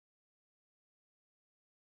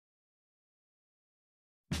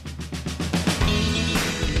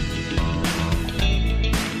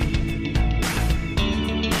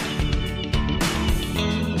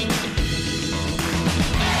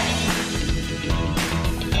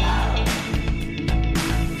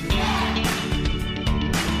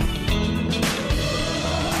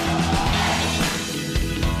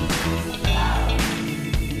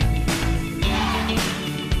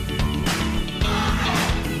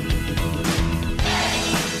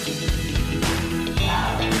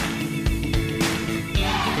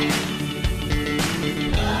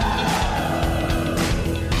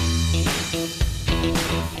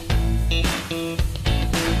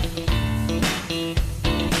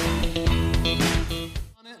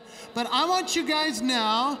But I want you guys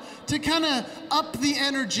now to kind of up the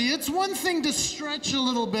energy. It's one thing to stretch a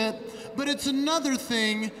little bit, but it's another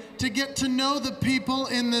thing to get to know the people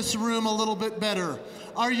in this room a little bit better.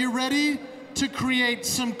 Are you ready to create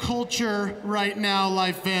some culture right now,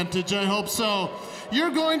 Life Vantage? I hope so. You're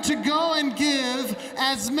going to go and give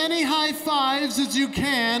as many high fives as you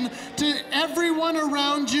can to everyone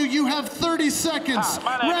around you. You have 30 seconds.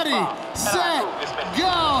 Ready, set, go.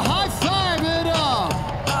 High five it up.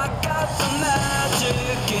 I got the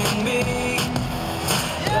magic in me.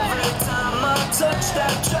 Every time I touch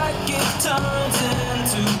that track, it turns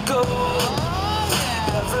into gold.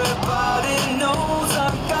 Everybody knows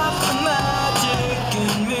I got the magic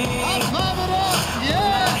in me. High five it up.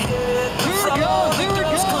 Yeah. Here we go. Here we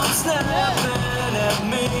go. Come snapping at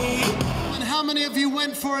me. And how many of you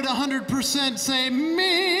went for it 100%? Say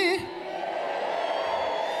me.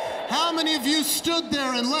 How many of you stood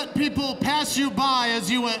there and let people pass you by as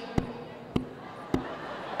you went?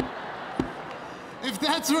 If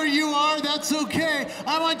that's where you are, that's okay.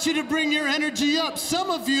 I want you to bring your energy up. Some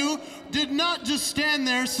of you did not just stand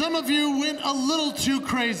there. Some of you went a little too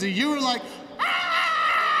crazy. You were like,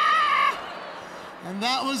 ah! And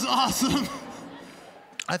that was awesome.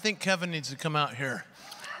 I think Kevin needs to come out here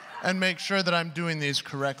and make sure that I'm doing these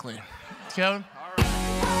correctly. Kevin?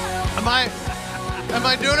 Am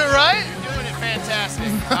I doing it right? You're doing it fantastic.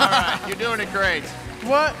 All right, you're doing it great.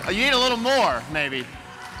 What? You need a little more, maybe.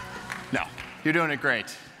 No, you're doing it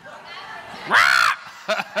great.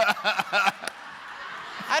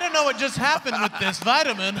 I don't know what just happened with this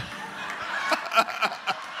vitamin.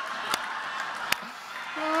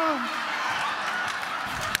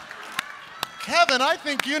 Kevin, I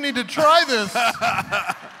think you need to try this.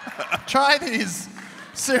 Try these.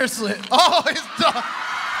 Seriously. Oh, he's done.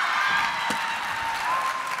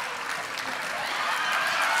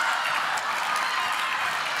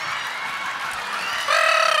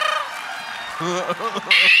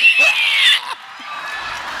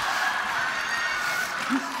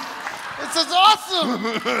 This is awesome!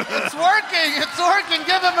 It's working! It's working!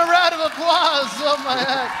 Give him a round of applause! Oh my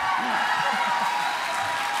heck!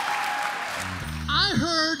 I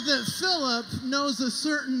heard that Philip knows a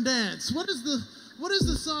certain dance. What is the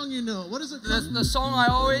song you know? What is it called? The song I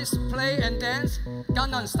always play and dance,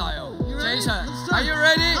 Gangnam Style. You ready? Jason, Let's try. are you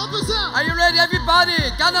ready? Help us out! Are you ready, everybody?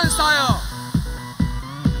 Gangnam Style.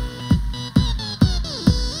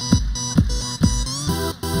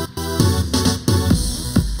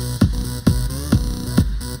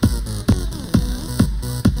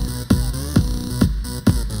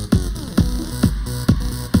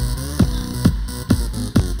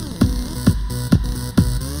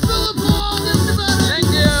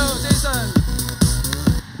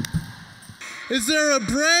 Is there a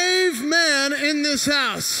brave man in this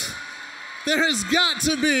house? There has got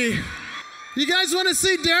to be. You guys want to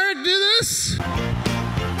see Derek do this?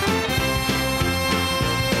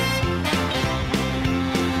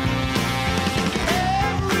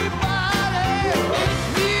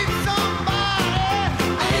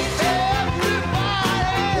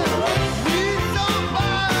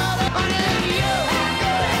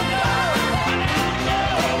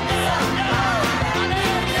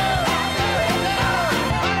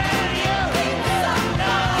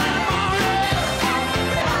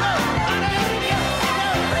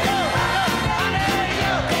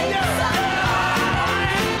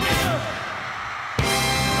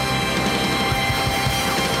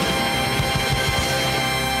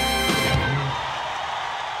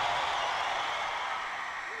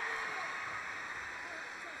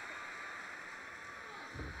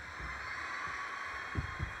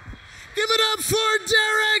 Give it up for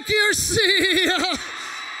Derek, your CEO.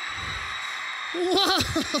 Wow.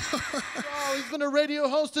 Oh, he's been a radio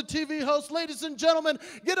host, a TV host. Ladies and gentlemen,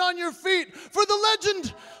 get on your feet for the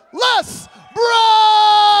legend, Les Brown.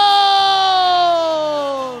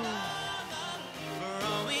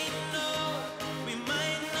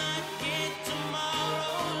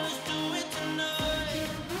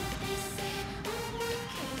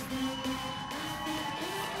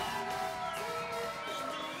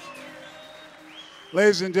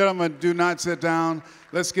 Ladies and gentlemen, do not sit down.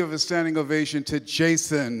 Let's give a standing ovation to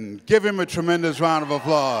Jason. Give him a tremendous round of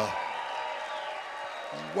applause.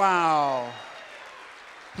 Wow.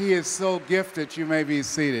 He is so gifted, you may be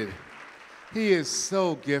seated. He is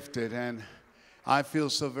so gifted, and I feel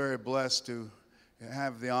so very blessed to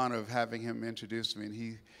have the honor of having him introduce me.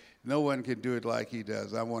 And no one can do it like he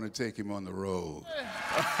does. I want to take him on the road.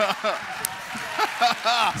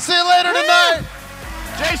 See you later tonight.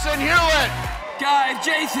 Jason Hewlett. Guys,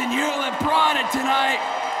 Jason Hewlett brought it tonight.